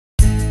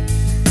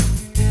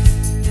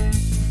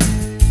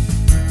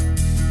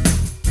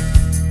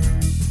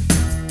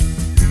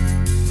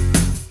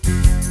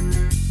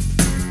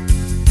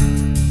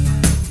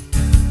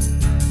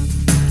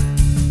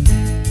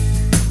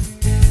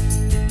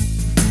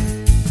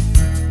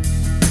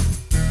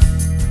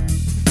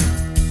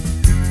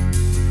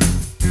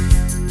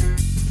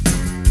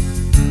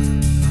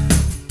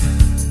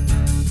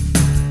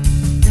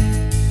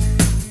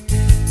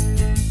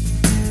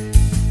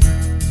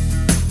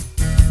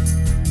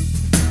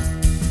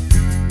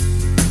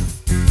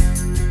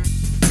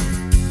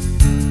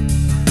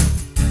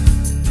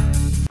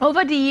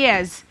Over the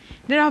years,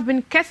 there have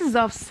been cases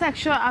of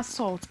sexual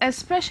assault,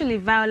 especially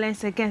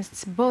violence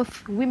against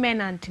both women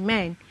and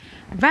men,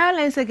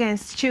 violence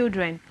against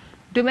children,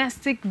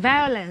 domestic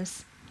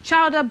violence,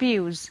 child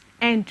abuse,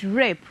 and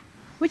rape,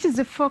 which is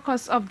the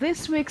focus of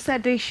this week's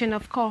edition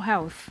of Core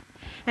Health.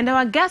 And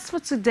our guest for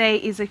today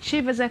is the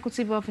Chief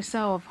Executive Officer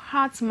of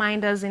Heart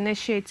Minders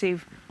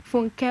Initiative,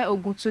 Funke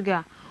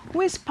Oguntuga, who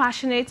is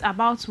passionate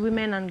about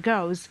women and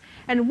girls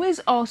and who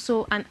is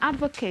also an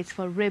advocate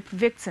for rape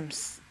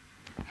victims.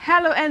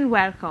 Hello and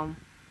welcome.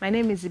 My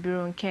name is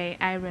Ibirunke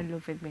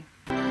Irenlovigbe.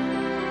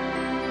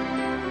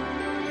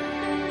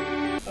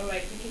 All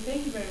right, okay,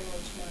 thank you very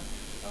much, ma'am.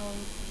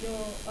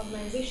 Your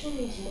organization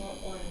is more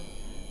on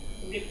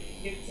rape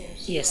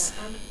victims. Yes.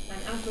 You are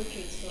an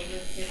advocate for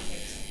rape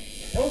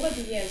victims. Over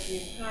the years,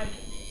 we've had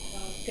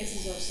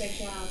cases of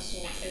sexual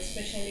assault,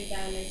 especially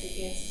violence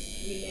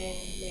against women,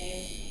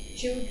 men,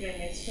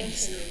 children,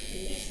 especially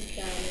domestic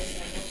violence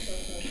and all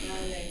sorts of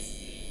violence.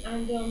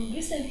 And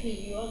recently,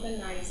 you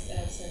organized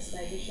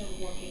sensitization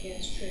work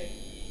against rape.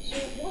 So,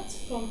 what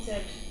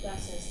prompted that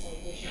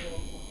sensitization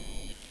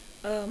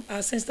work? Our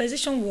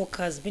sensitization work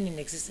has been in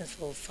existence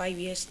for 5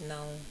 years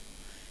now,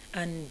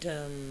 and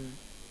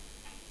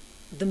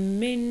the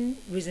main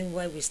reason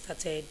why we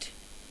started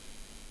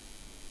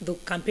the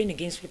campaign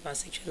against rape and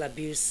sexual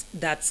abuse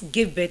that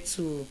gave birth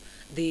to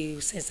the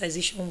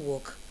sensitization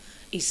work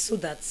is so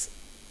that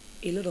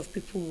a lot of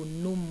people will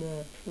know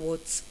more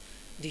what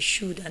they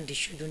should and they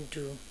shouldn't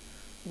do,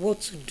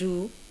 what to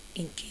do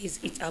in case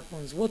it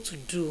happens, what to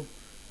do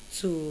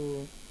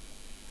to,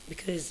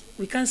 because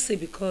we can't say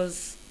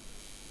because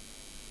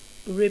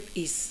rape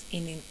is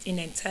in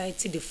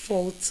entirety the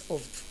fault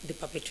of the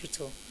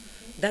perpetrator.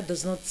 That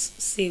does not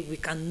say we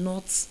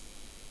cannot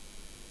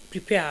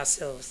prepare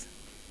ourselves.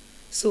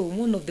 So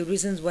one of the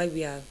reasons why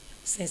we are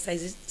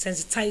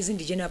sensitizing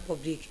the general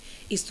public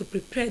is to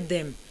prepare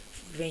them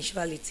for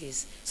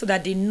eventualities so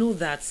that they know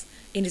that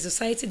in the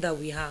society that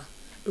we are,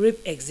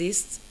 rape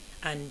exists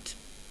and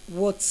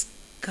what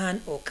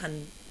can or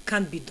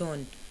can't be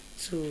done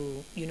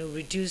to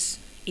reduce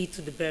it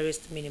to the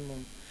barest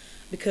minimum.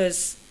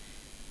 Because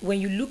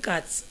when you look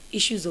at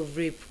issues of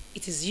rape,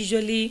 it is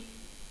usually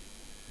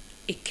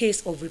a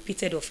case of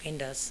repeated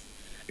offenders.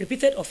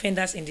 Repeated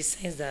offenders in the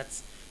sense that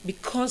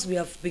because we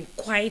have been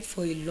quiet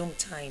for a long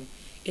time,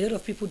 a lot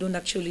of people don't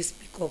actually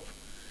speak up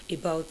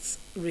about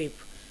rape.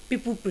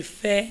 People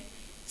prefer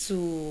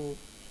to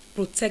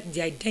protect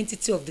the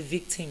identity of the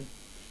victim.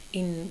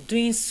 In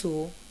doing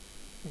so,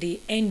 they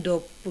end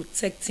up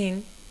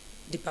protecting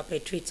the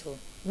perpetrator,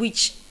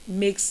 which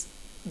makes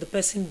the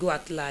person go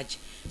at large.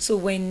 So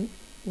when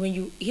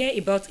you hear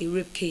about a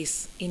rape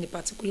case in a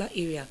particular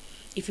area,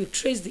 if you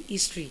trace the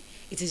history,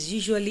 it is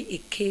usually a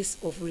case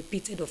of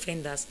repeated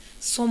offenders.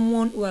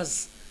 Someone who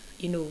has,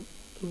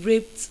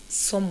 raped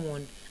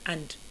someone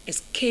and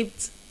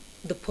escaped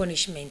the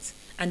punishment,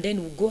 and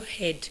then will go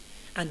ahead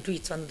and do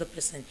it to another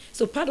person.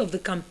 So part of the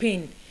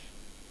campaign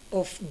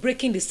of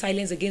breaking the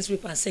silence against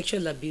rape and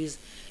sexual abuse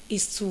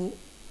is to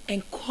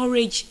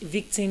encourage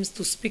victims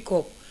to speak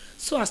up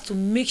so as to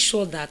make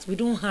sure that we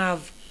don't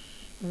have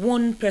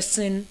one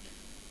person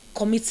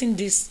committing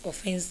this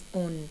offense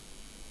on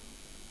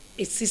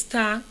a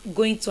sister,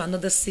 going to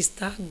another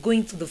sister,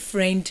 going to the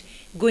friend,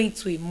 going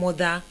to a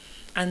mother,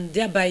 and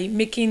thereby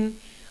making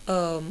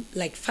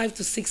like 5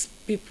 to 6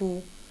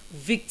 people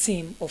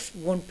victim of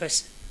one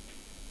person.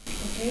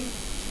 Okay.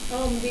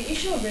 The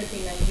issue of rape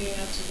in Nigeria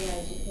today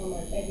has become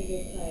an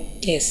everyday crime.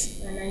 Yes.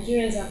 And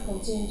Nigerians have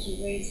continued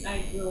to raise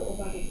eyebrow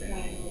over the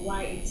crime and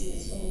why it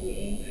is on the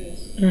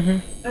increase.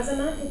 As an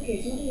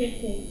advocate, what do you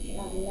think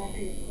are the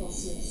likely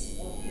causes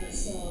of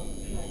this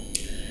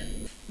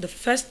crime? The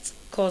first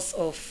cause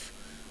of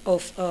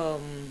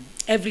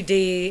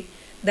everyday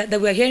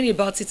that we're hearing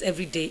about it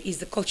every day is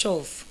the culture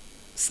of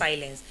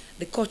silence.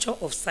 The culture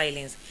of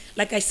silence.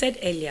 Like I said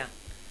earlier,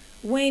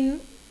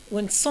 when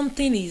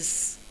something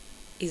is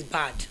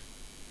bad,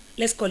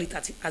 let's call it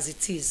as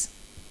it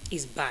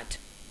is bad.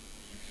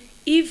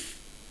 If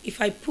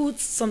I put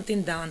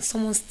something down,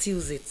 someone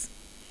steals it.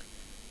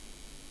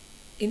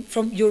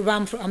 From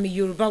Yoruba, I'm a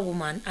Yoruba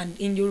woman, and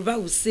in Yoruba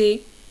we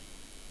say,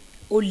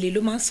 "Olè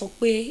ló máa ń sọ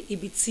pé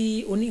ibi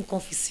tí oní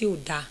nǹkan fi sí ò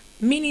dáa,"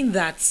 meaning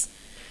that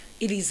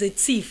it is a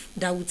thief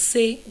that would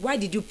say, "Why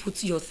did you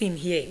put your thing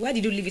here? Why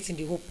did you leave it in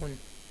the open?"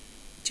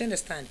 Do you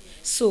understand?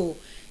 So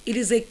it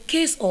is a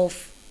case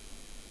of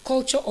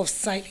culture of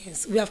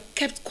silence. We have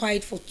kept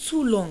quiet for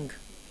too long.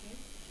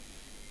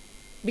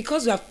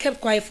 Because we have kept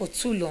quiet for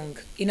too long,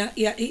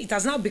 it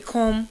has now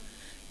become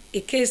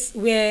a case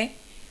where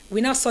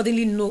we now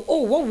suddenly know,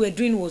 oh, what we're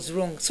doing was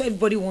wrong. So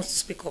everybody wants to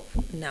speak up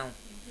now.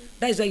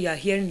 That is why you are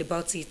hearing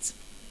about it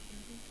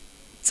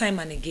time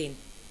and again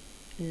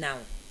now.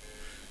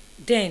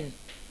 Then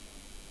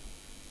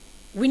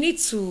we need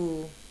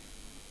to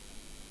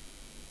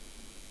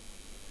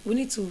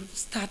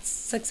start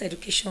sex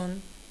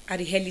education at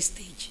the early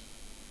stage.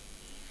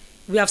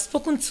 We have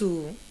spoken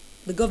to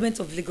the government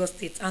of Lagos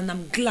State, and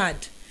I'm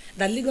glad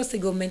that Lagos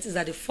State government is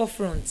at the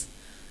forefront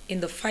in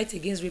the fight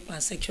against rape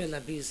and sexual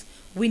abuse.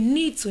 We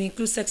need to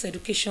include sex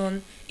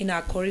education in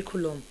our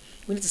curriculum.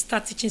 We need to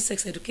start teaching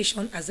sex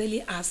education as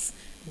early as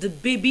the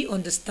baby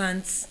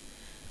understands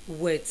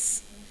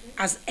words.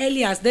 As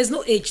early as, there's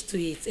no age to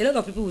it. A lot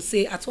of people will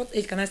say, at what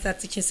age can I start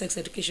teaching sex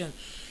education?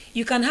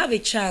 You can have a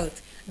child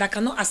that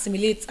cannot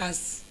assimilate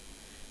as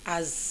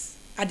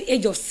at the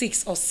age of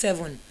 6 or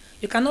 7.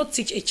 You cannot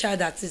teach a child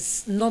that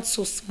is not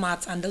so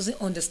smart and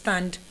doesn't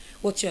understand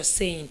what you're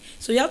saying.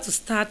 So you have to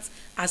start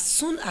as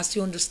soon as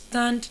you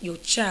understand your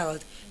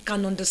child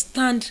can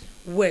understand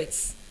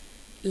words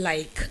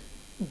like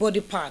body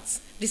parts.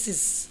 This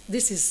is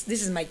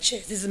my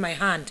chest, this is my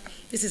hand,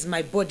 this is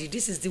my body,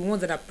 this is the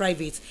ones that are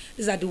private,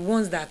 these are the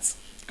ones that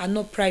are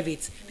not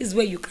private, this is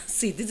where you can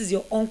see, this is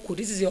your uncle,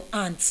 this is your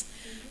aunt.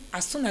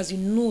 As soon as you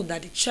know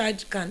that the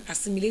child can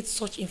assimilate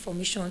such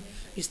information,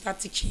 you start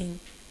teaching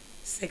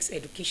sex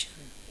education.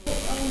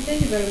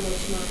 Thank you very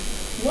much, ma'am.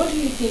 What do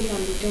you think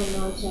can be done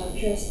now to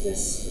address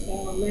this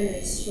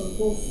menace from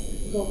both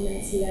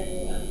government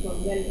level and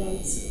from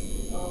relevant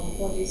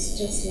bodies,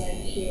 just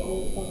like your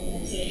own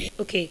organization?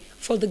 Okay,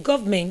 for the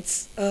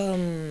government,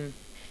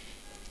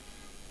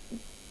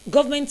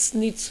 governments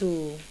need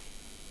to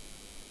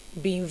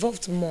be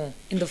involved more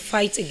in the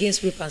fight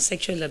against rape and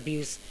sexual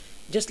abuse,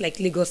 just like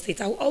Lagos State.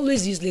 I will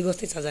always use Lagos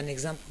State as an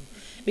example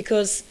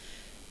because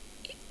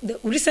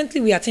recently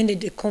we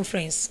attended a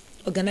conference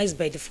organized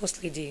by the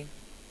First Lady,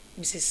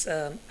 Mrs.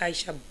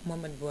 Aisha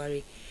Muhammad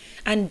Buhari,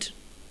 and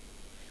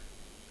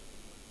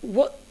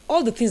what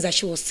all the things that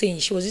she was saying,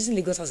 she was using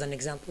Lagos as an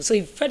example. So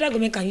if federal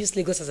government can use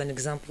Lagos as an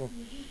example,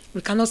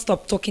 we cannot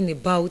stop talking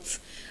about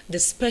the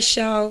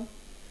special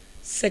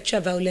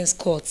sexual violence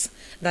courts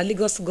that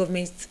Lagos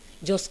government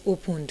just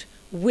opened,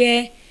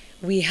 where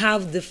we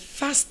have the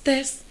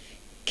fastest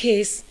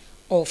case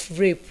of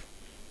rape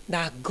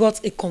that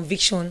got a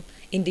conviction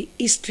in the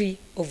history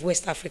of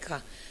West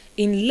Africa.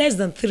 In less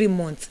than 3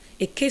 months,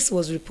 a case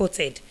was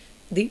reported,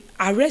 the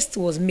arrest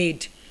was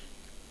made,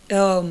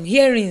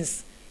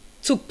 hearings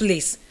took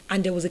place,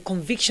 and there was a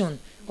conviction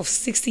of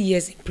 60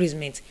 years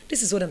imprisonment.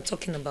 This is what I'm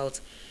talking about.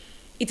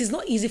 It is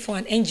not easy for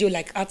an NGO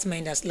like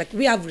Heartminders, like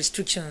we have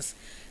restrictions.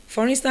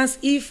 For instance,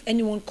 if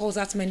anyone calls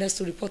Heartminders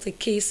to report a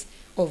case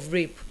of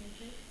rape,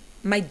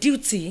 my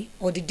duty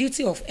or the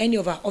duty of any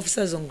of our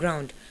officers on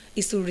ground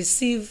is to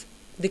receive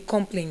the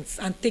complaints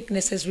and take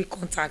necessary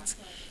contact.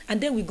 And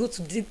then we go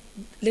to the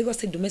Lagos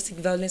State Domestic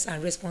Violence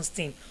and Response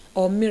Team,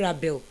 or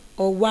Mirabel,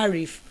 or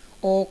Warif,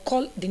 or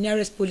call the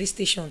nearest police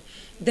station.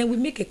 Then we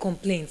make a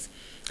complaint.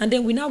 And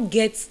then we now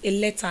get a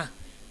letter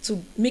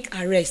to make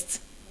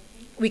arrest.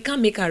 We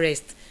can't make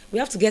arrest. We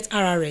have to get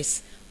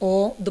RRS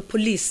or the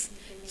police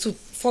to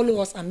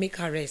follow us and make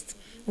arrest.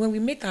 When we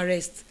make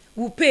arrest,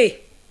 we'll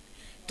pay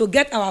to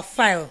get our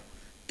file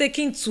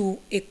taken to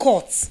a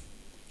court.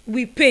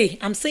 We pay.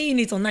 I'm saying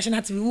it on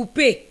national TV. We'll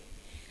pay.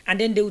 And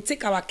then they will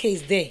take our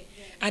case there.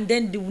 And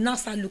then they will now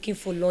start looking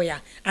for a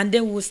lawyer. And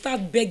then we'll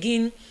start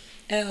begging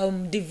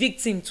the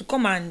victim to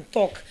come and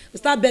talk. We'll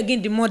start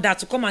begging the mother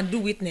to come and do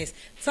witness.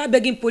 Start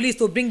begging police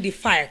to bring the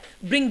file.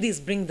 Bring this,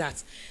 bring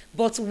that.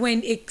 But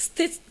when a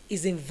state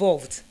is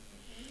involved,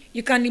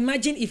 you can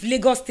imagine if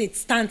Lagos State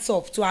stands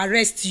up to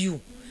arrest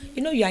you,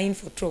 you know you are in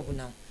for trouble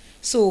now.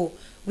 So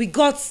we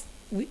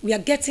are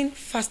getting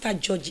faster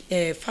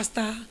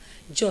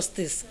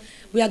justice.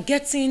 We are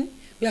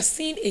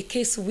seeing a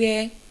case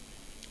where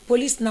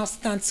police now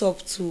stands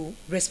up to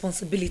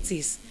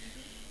responsibilities.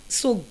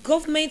 So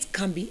government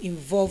can be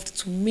involved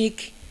to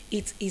make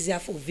it easier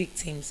for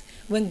victims.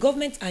 When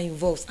government are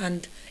involved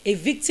and a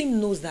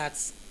victim knows that,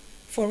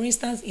 for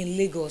instance, in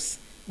Lagos,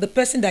 the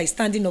person that is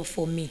standing up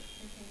for me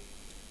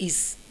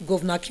is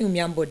Governor Akinwumi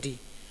Ambode,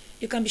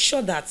 you can be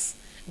sure that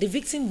the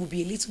victim will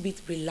be a little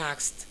bit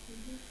relaxed.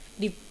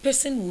 The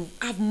person will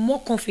have more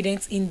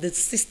confidence in the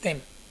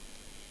system.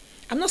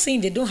 I'm not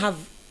saying they don't have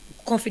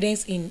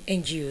confidence in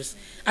NGOs.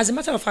 As a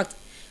matter of fact,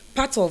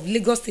 part of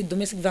Lagos State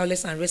Domestic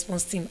Violence and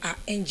Response Team are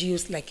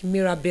NGOs like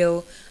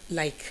Mirabel,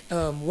 like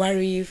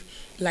Warif,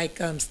 like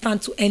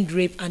Stand to End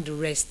Rape and the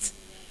rest.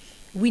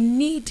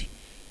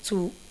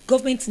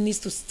 Government needs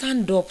to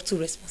stand up to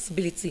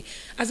responsibility.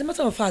 As a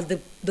matter of fact,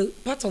 the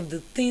part of the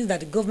things that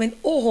the government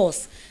owes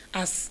us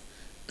as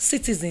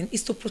citizens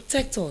is to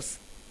protect us.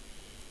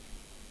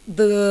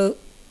 The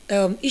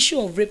issue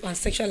of rape and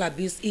sexual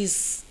abuse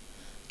is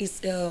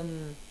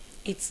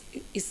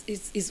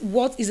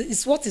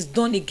what is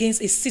done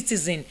against a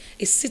citizen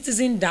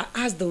that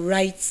has the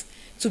right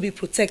to be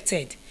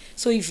protected.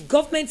 So if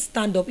government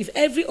stand up, if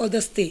every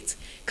other state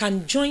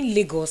can join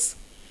Lagos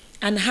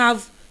and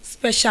have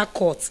special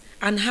courts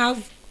and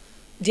have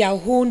their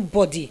own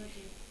body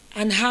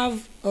and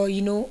have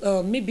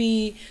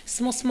maybe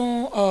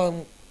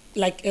small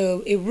like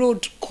a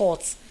road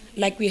court,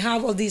 like we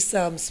have all these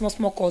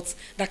small courts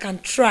that can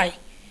try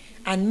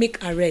and make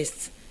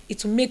arrests,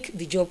 it will make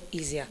the job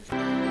easier.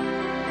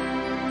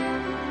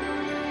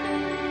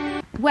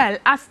 Well,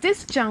 at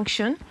this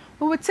junction,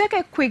 we will take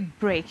a quick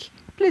break.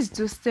 Please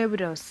do stay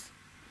with us.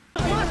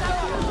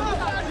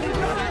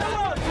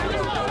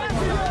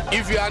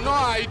 If you are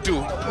not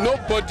idle,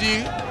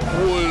 nobody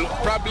will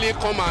probably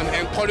come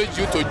and encourage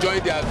you to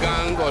join their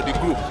gang or the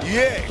group.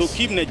 Yes. To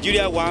keep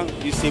Nigeria one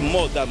is a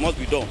must that must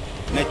be done.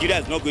 Nigeria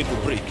is not going to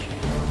break.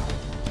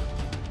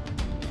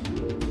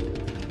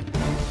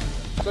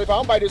 So if I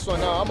don't buy this one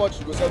now, how much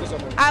you go sell this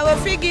one? I will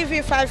free give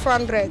you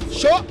 500.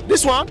 Sure?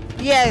 This one?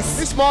 Yes.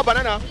 This small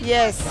banana?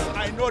 Yes.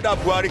 I know that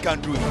Buhari can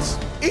do it.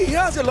 He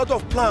has a lot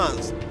of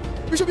plans.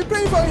 We should be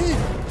praying for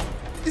him.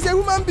 He's a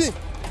human being.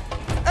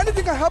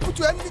 Anything can happen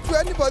to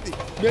anybody.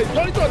 The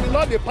majority of the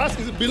law they pass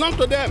belong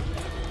to them,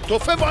 to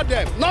favor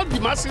them, not the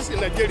masses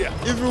in Nigeria.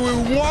 If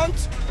we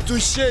want to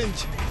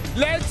change,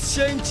 let's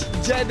change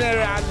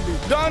generally.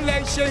 Don't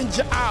let's change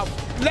up.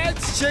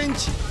 Let's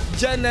change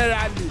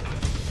generally.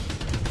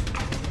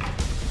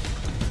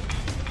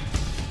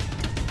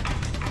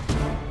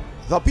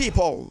 The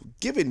people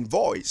giving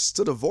voice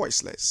to the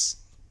voiceless.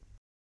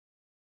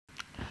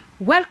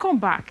 Welcome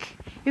back.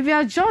 If you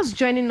are just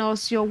joining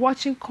us, you're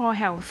watching Core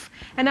Health,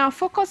 and our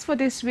focus for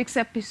this week's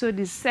episode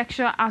is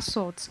sexual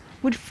assault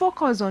with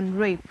focus on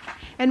rape.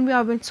 And we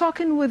have been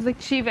talking with the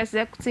Chief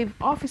Executive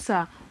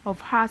Officer of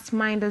Heart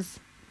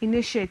Minders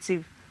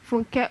Initiative,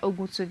 Funke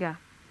Ogutuga.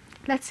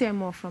 Let's hear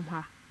more from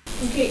her.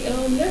 Okay,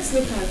 let's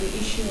look at the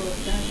issue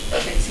of that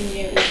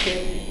 13-year-old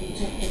girl we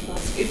talked about.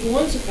 If we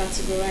want to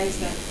categorize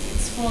that,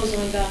 it falls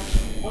under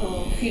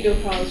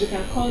pedophiles. You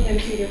can call them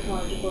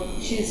pedophiles,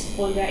 but she's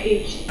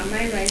underage. Am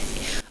I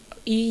right?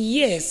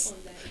 Yes.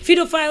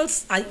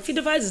 Pedophiles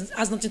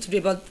has nothing to do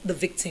about the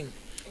victim.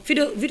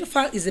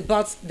 Pedophile is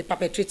about the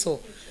perpetrator.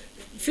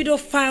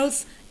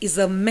 Pedophiles is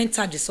a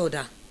mental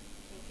disorder.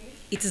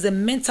 It is a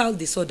mental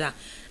disorder,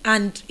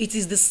 and it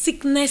is the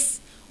sickness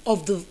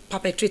of the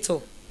perpetrator.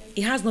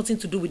 It has nothing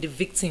to do with the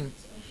victim.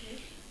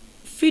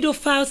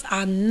 Pedophiles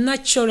are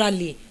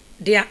naturally,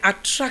 they are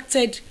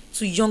attracted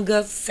to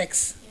younger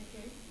sex.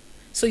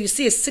 So you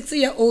see a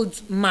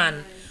 60-year-old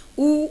man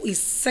who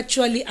is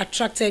sexually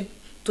attracted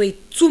to a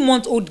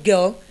 2-month-old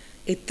girl,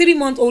 a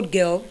 3-month-old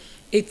girl,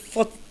 a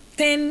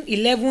 10,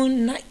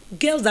 11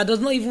 girls that does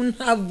not even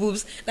have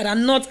boobs, that are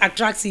not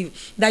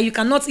attractive, that you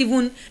cannot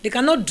even, they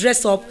cannot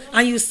dress up,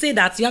 and you say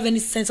that you have any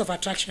sense of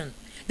attraction.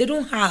 They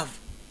don't have.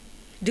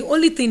 The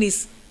only thing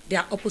is they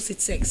are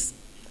opposite sex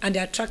and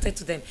they're attracted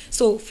to them.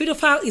 So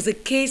pedophile is a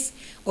case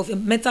of a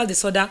mental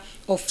disorder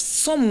of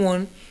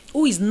someone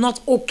who is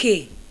not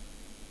okay.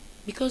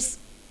 Because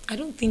I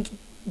don't think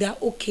they're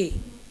okay.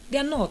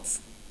 They're not.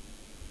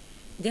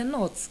 They're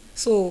not.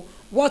 So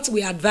what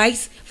we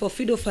advise for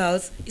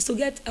pedophiles is to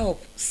get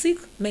help. Seek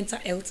mental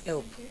health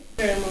help.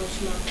 Very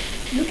much, ma'am.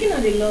 Looking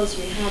at the laws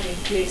we have in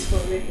place for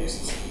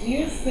rapists, do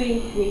you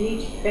think we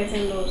need better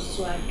laws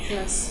to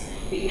address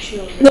the issue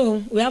of rape?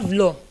 No, we have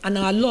law and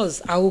our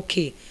laws are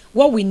okay.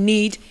 What we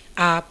need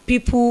are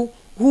people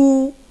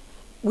who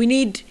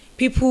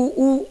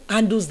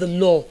handles the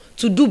law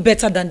to do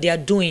better than they are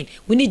doing.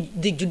 We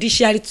need the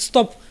judiciary to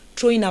stop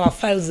throwing our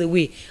files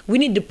away. We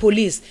need the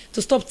police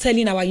to stop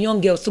telling our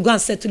young girls to go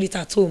and settle it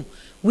at home.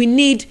 We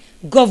need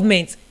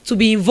government to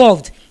be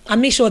involved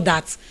and make sure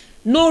that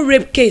no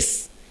rape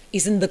case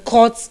is in the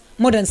courts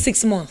more than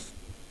 6 months.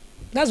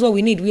 That's what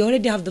we need. We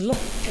already have the law.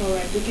 All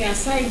right. Okay.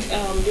 Aside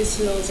these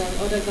laws and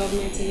other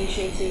government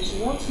initiatives,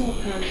 what more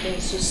can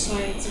the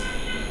society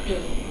do?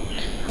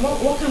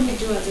 What can we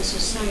do as a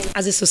society?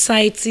 As a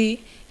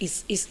society,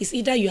 it's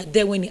either you are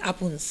there when it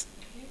happens,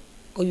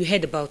 or you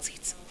heard about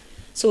it.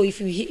 So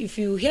if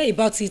you hear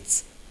about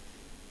it,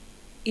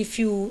 if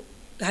you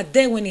are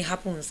there when it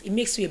happens, it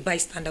makes you a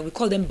bystander. We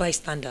call them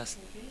bystanders.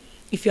 Okay.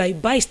 If you are a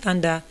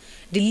bystander,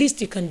 the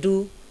least you can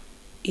do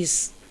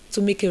is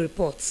to make a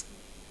report.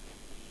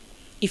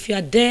 If you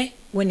are there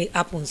when it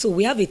happens, so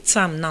we have a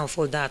term now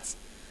for that.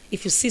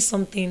 If you see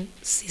something,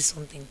 say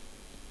something.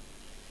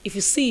 If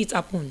you see it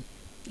happen,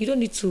 you don't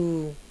need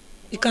to,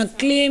 you can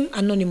claim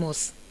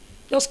anonymous.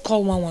 Just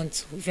call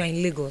 112 if you are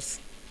in Lagos.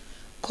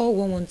 Call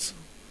 112.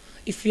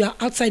 If you are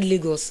outside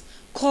Lagos,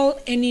 call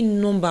any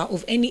number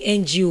of any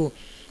NGO.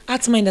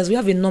 Heart Minders, we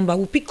have a number.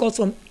 We'll pick calls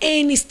from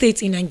any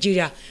state in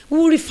Nigeria. We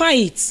will refer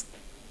it.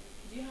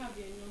 Do you have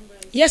your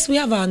numbers? Yes, we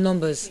have our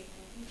numbers. Okay.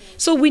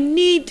 So we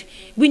need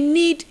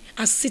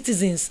as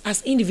citizens,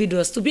 as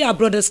individuals, to be our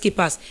brother's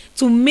keepers,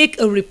 to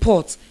make a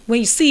report.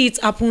 When you see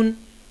it happen,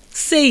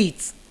 say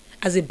it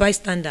as a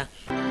bystander.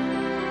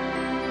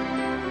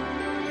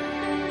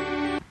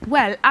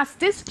 Well, at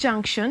this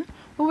junction,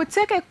 we will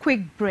take a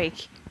quick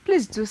break.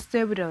 Please do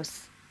stay with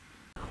us.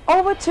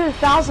 Over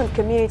 2,000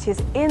 communities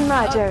in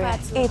Nigeria,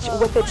 each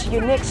with its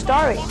unique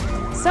story.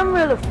 Some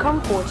real of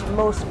comfort,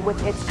 most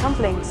with its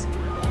complaints.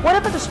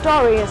 Whatever the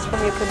story is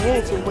from your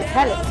community, we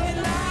tell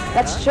it.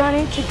 Let's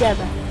journey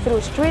together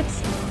through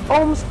streets,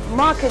 homes,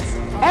 markets,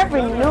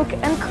 every nook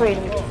and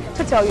cranny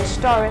to tell your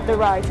story the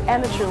right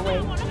and the true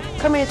way.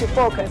 Community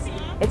Focus.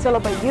 It's all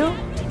about you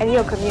and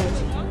your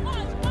community.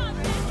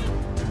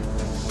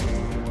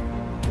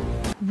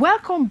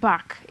 Welcome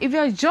back. If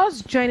you're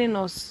just joining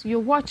us, you're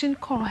watching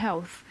Core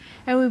Health,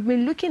 and we've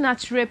been looking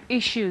at rape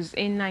issues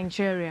in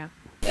Nigeria.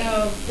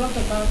 Brought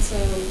about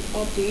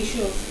of the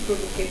issue of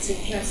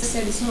provocative dress. I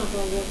said it's not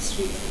about what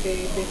the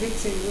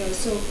victim wears.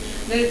 So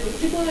the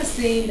people are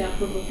saying that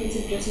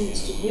provocative dressing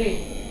is to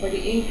blame for the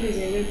increase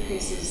in rape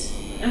cases.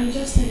 And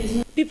just said it's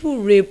not. People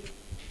rape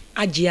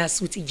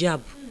Ajias with hijab.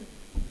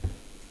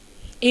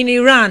 In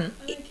Iran. And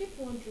I keep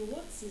wondering,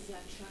 what is the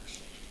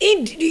attraction?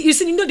 You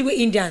see, you know the way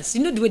Indians,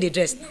 you know the way they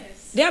dress.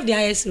 Yes. They have the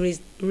highest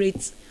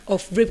rate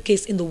of rape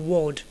case in the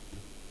world.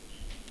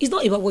 It's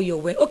not about what you're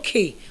wearing.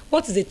 Okay,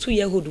 what is a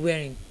 2-year-old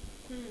wearing?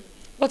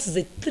 What is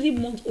a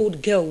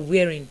 3-month-old girl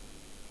wearing?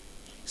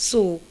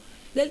 So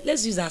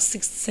let's use our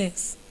sixth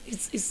sense.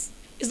 It's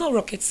not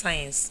rocket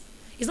science.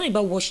 It's not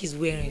about what she's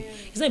wearing. Yeah.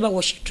 It's not about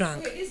what she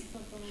drank.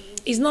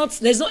 It's not.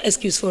 There's no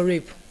excuse for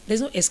rape.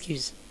 There's no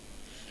excuse.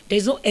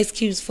 There's no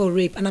excuse for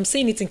rape, and I'm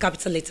saying it in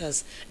capital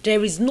letters.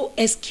 There is no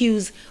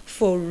excuse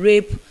for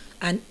rape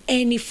and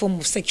any form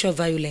of sexual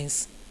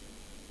violence.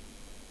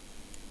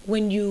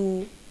 When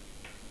you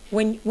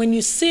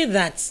say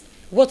that,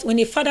 when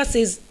a father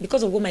says,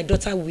 because of what my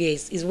daughter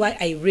wears is why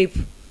I rape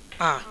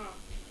her,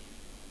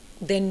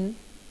 then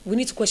we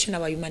need to question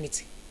our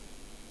humanity.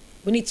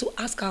 We need to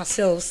ask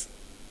ourselves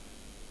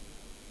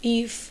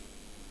if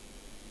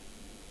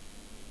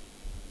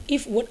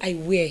what I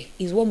wear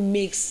is what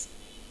makes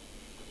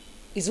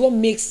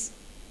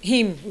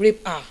him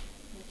rape her,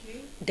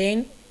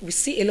 then we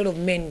see a lot of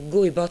men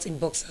go about in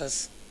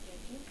boxers,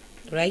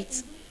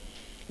 right?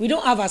 We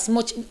don't have as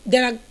much.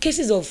 There are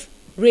cases of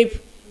rape,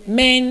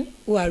 men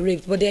who are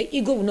raped, but their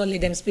ego will not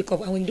let them speak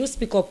up. And when you don't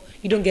speak up,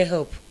 you don't get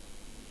help.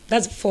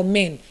 That's for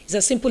men. It's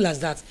as simple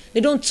as that.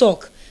 They don't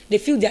talk. They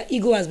feel their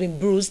ego has been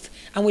bruised.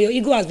 And when your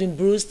ego has been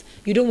bruised,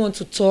 you don't want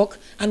to talk.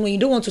 And when you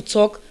don't want to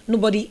talk,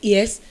 nobody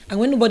hears. And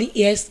when nobody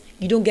hears,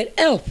 you don't get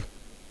help.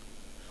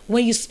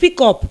 When you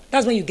speak up,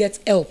 that's when you get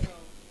help.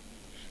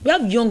 We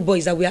have young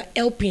boys that we are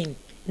helping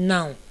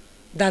now,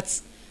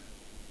 that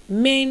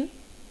men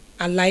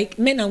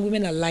and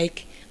women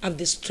alike have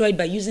destroyed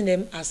by using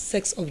them as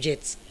sex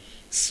objects.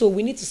 So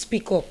we need to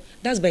speak up.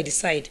 That's by the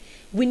side.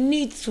 We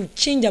need to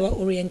change our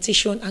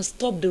orientation and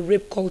stop the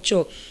rape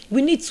culture.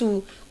 We need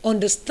to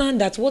understand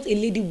that what a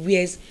lady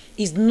wears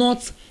is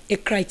not a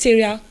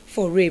criteria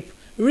for rape.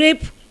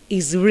 Rape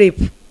is rape.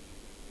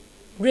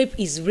 Rape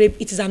is rape.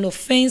 It is an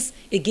offense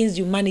against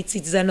humanity.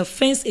 It is an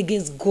offense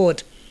against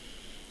God.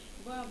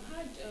 But I've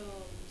had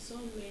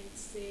some men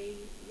say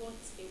what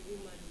a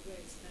woman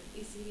wears can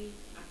easily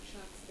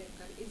attract them,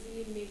 can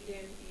easily make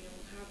them,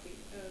 have the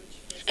urge.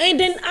 And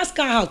then ask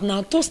her out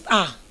now. Toast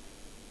her.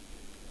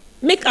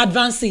 Make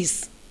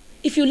advances.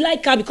 If you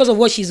like her because of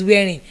what she's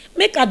wearing,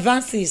 make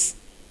advances.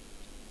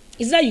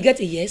 Is that you get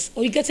a yes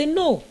or you get a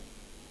no?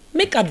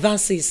 Make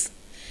advances.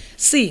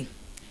 See,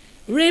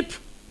 rape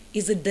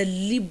is a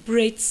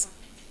deliberate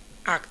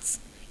act.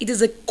 It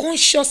is a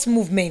conscious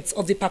movement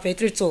of the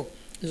perpetrator,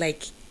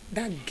 like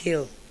that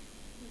girl.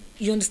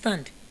 You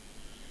understand?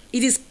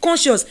 It is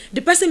conscious.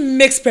 The person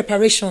makes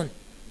preparation.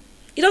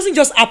 It doesn't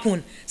just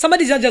happen.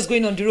 Somebody's not just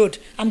going on the road.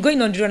 I'm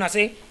going on the road and I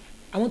say,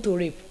 I want to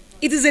rape.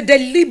 It is a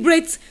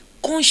deliberate,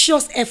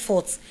 conscious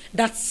effort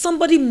that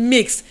somebody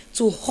makes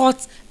to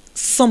hurt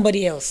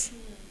somebody else.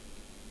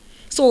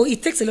 So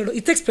it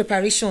takes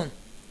preparation.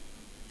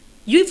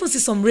 You even see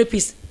some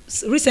rapists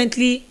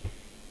recently,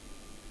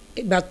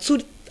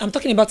 I'm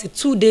talking about a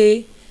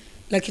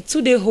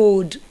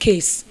 2-day-old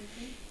case.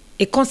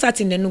 A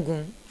concert in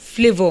Enugu,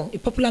 Flavor, a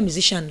popular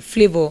musician,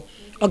 Flavor,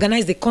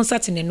 organized a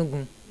concert in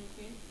Enugu.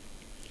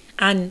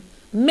 And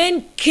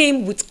men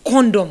came with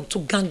condom to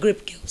gang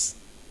rape girls.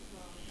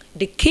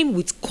 They came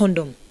with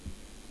condom.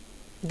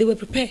 They were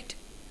prepared.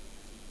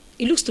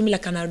 It looks to me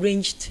like an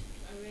arranged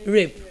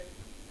rape.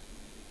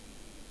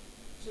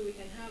 So we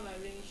can have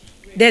arranged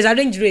rape. There's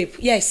arranged rape,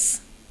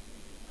 yes.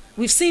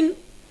 We've seen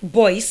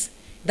boys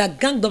that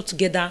ganged up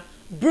together,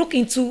 broke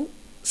into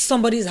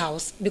somebody's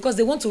house because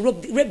they want to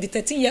rape the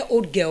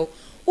 13-year-old girl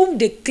whom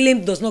they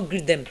claim does not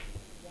greet them.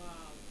 Wow.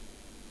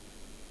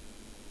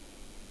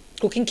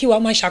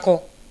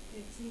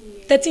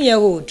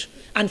 13-year-old.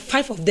 And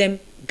 5 of them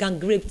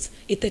gang raped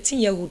a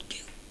 13-year-old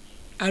girl.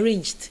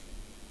 Arranged.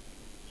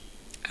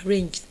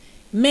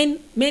 Men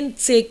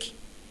take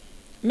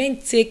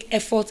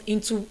effort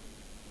into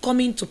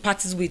coming to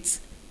parties with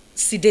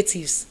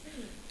sedatives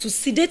to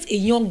sedate a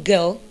young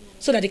girl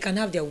so that they can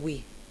have their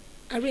way.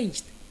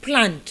 Arranged,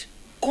 planned,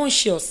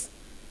 conscious.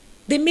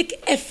 They make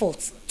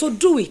efforts to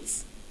do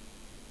it.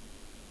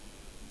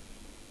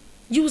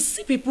 You will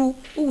see people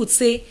who would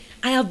say,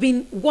 I have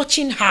been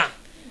watching her.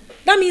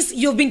 That means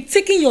you've been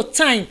taking your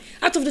time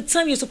out of the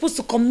time you're supposed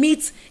to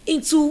commit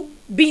into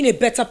being a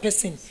better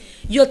person.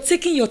 You're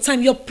taking your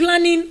time. You're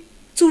planning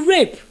to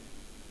rape.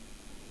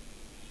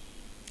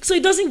 So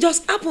it doesn't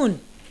just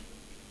happen.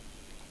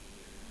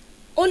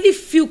 Only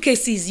few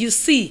cases you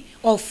see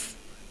of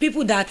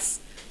people that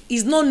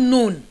is not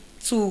known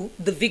to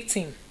the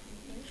victim.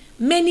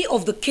 Many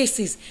of the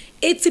cases,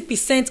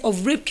 80%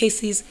 of rape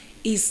cases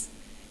is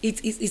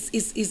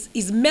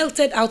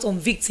melted out on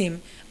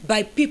victim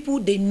by people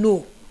they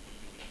know.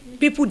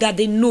 People that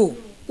they know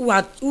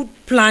who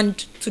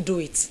planned to do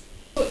it.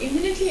 So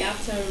immediately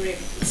after rape,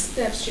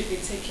 steps should be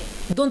taken.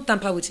 Don't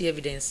tamper with the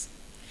evidence.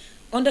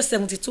 Under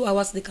 72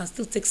 hours, they can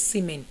still take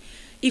semen.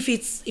 If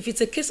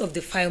it's a case of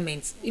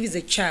defilement, if it's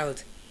a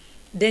child,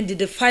 then the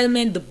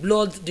defilement, the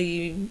blood,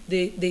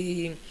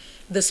 the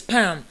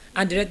sperm,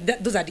 and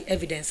those are the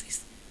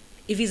evidences.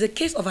 If it's a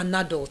case of an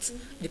adult,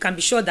 you can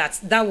be sure that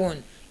that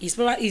one is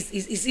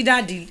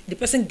either the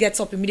person gets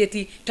up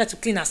immediately, try to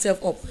clean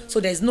herself up, so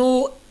there's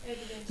no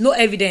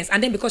evidence,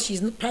 and then because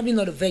she's probably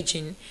not a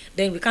virgin,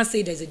 then we can't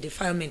say there's a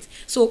defilement.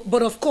 So,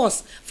 but of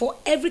course, for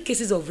every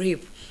cases of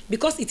rape,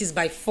 because it is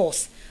by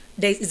force,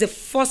 there is a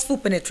forceful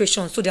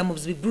penetration, so there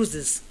must be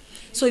bruises.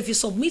 So if you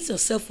submit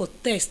yourself for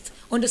test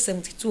under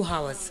 72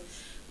 hours,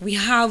 we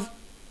have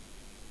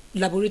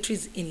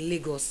laboratories in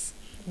Lagos,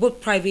 both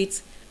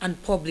private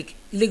and public,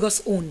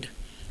 Lagos owned,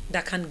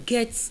 that can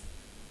get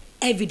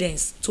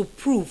evidence to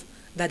prove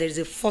that there is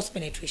a forced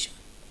penetration.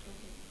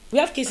 We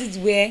have cases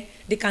where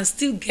they can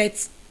still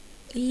get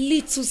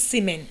little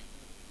semen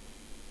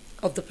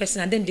of the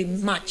person, and then they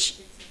match.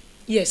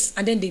 Yes,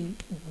 and then they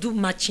do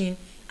matching,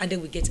 and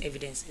then we get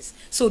evidences.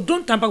 So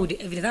don't tamper with the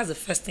evidence. That's the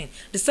first thing.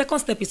 The second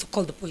step is to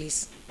call the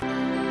police.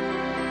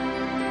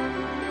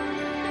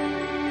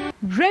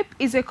 Rape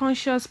is a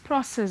conscious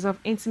process of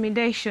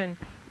intimidation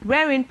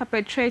wherein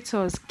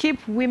perpetrators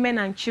keep women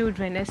and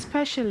children,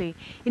 especially,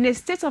 in a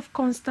state of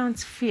constant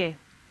fear.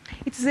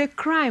 It is a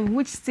crime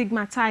which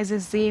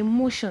stigmatizes the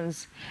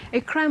emotions,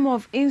 a crime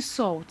of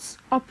insults,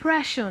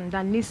 oppression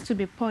that needs to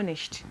be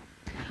punished.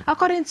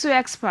 According to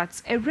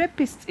experts, a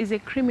rapist is a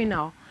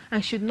criminal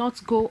and should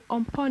not go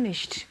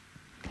unpunished.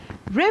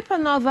 Rape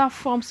and other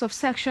forms of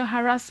sexual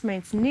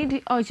harassment need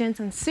the urgent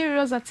and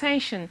serious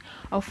attention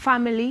of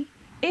family,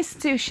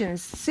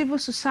 institutions, civil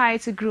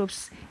society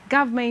groups,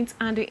 government,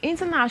 and the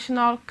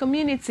international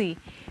community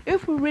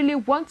if we really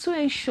want to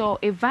ensure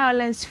a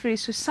violence-free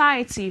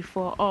society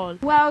for all.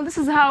 Well, this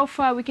is how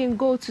far we can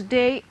go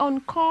today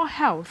on Core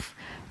Health.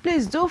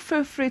 Please do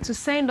feel free to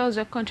send us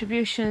your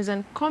contributions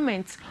and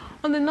comments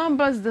on the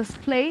numbers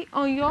displayed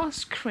on your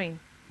screen.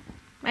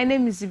 My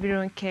name is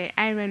Zibironke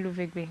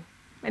Ireluvegbe.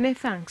 Many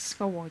thanks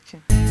for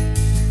watching.